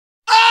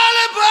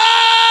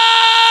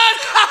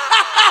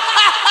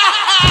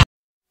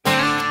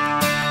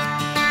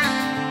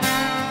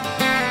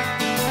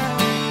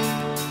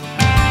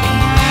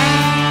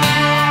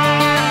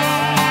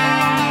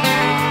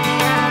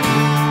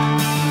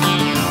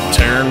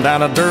Driving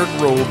down a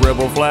dirt road,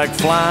 rebel flag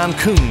flying,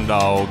 coon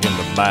dog in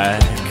the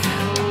back.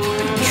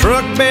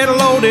 Truck bed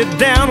loaded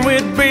down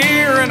with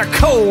beer and a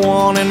cold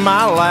one in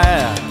my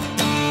lap.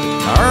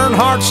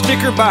 Earnhardt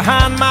sticker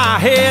behind my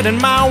head and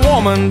my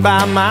woman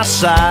by my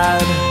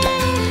side.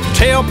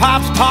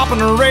 Tailpipes popping,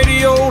 the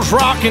radio's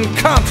rocking,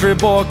 country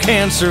boy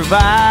can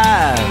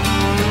survive.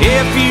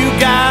 If you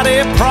got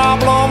a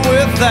problem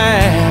with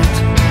that,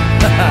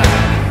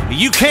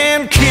 you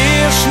can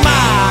kiss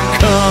my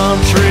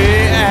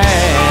country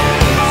ass.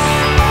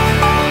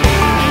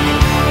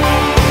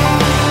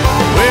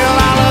 Well,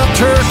 I love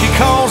turkey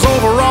calls,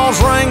 overalls,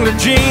 Wrangler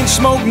jeans,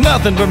 smoke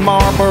nothing but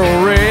Marlboro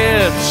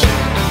Reds.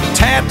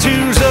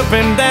 Tattoos up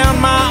and down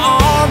my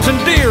arms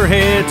and deer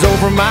heads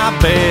over my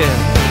bed.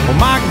 Well,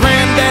 my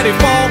granddaddy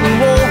fought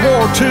in World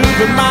War II,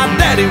 but my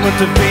daddy went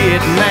to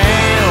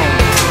Vietnam.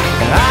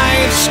 And I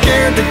ain't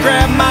scared to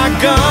grab my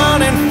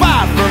gun and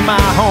fight for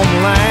my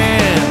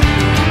homeland.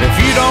 If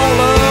you don't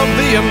love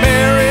the American